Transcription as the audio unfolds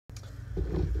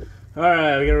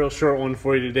Alright, we got a real short one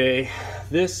for you today.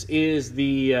 This is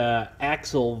the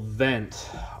axle vent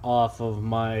off of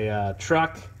my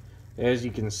truck. As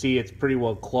you can see, it's pretty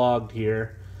well clogged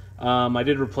here. I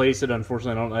did replace it.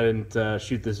 Unfortunately, I didn't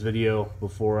shoot this video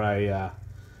before I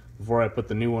put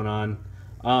the new one on.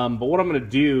 But what I'm going to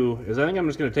do is I think I'm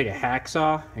just going to take a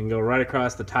hacksaw and go right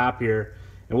across the top here,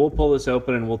 and we'll pull this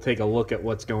open and we'll take a look at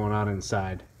what's going on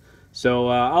inside. So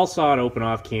I'll saw it open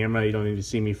off camera. You don't need to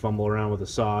see me fumble around with a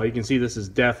saw. You can see this is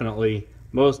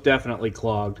most definitely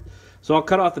clogged. So I'll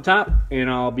cut off the top and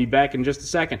I'll be back in just a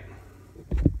second.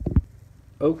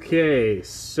 Okay,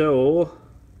 so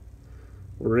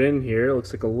we're in here. It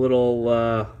looks like a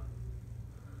little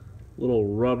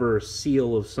rubber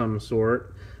seal of some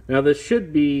sort. Now this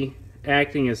should be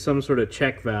acting as some sort of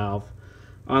check valve.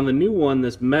 On the new one,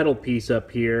 this metal piece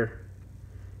up here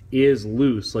is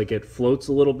loose, like it floats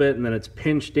a little bit and then it's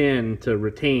pinched in to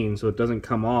retain so it doesn't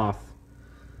come off.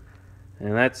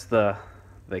 And that's the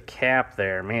cap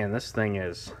there. Man, this thing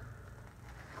is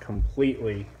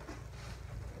completely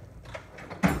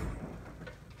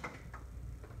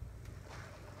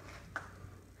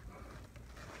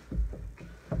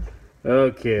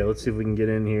okay. Let's see if we can get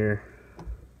in here.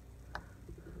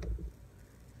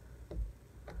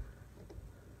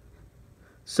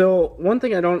 So one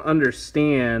thing I don't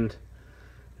understand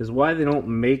is why they don't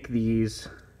make these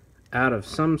out of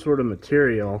some sort of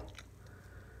material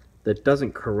that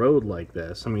doesn't corrode like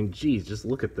this. I mean, geez, just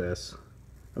look at this.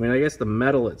 I mean, I guess the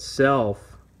metal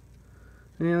itself,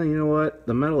 well, you know what?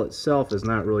 The metal itself is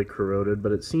not really corroded,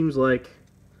 but it seems like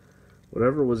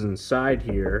whatever was inside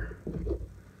here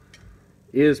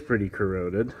is pretty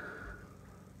corroded.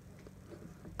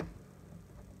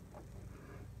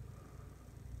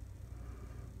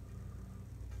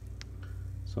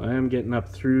 So I am getting up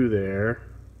through there.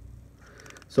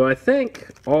 So I think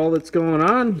all that's going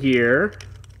on here,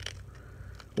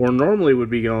 or normally would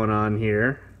be going on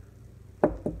here,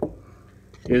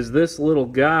 is this little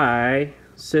guy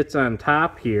sits on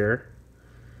top here,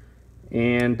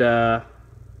 and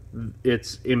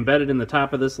it's embedded in the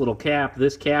top of this little cap.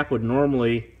 This cap would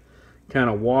normally kind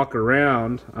of walk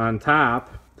around on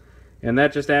top, and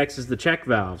that just acts as the check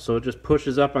valve. So it just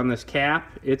pushes up on this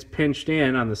cap. It's pinched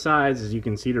in on the sides, as you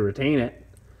can see, to retain it.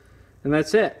 And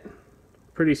that's it.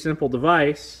 Pretty simple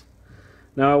device.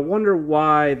 Now I wonder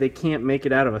why they can't make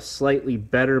it out of a slightly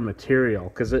better material,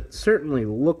 because it certainly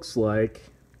looks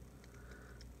like,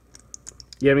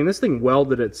 yeah, I mean, this thing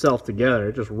welded itself together.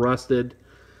 It just rusted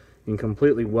and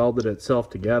completely welded itself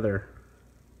together.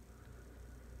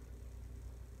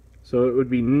 So it would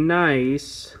be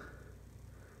nice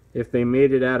if they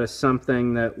made it out of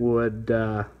something that would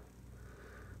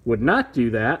not do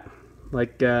that,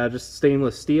 like just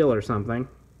stainless steel or something.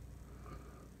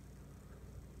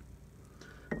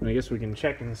 And I guess we can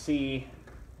check and see.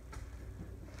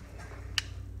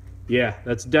 Yeah,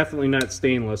 that's definitely not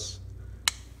stainless.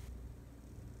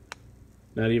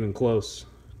 Not even close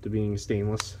to being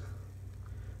stainless.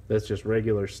 That's just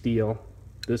regular steel.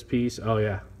 This piece, oh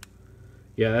yeah.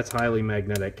 Yeah, that's highly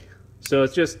magnetic. So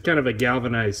it's just kind of a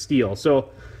galvanized steel.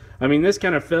 So, I mean, this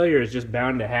kind of failure is just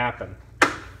bound to happen.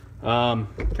 Kind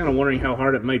of wondering how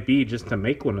hard it might be just to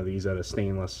make one of these out of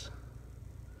stainless.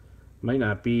 Might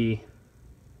not be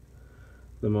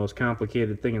the most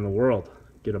complicated thing in the world.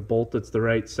 Get a bolt that's the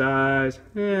right size.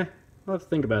 I'll have to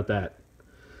think about that.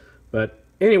 But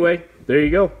anyway, there you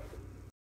go.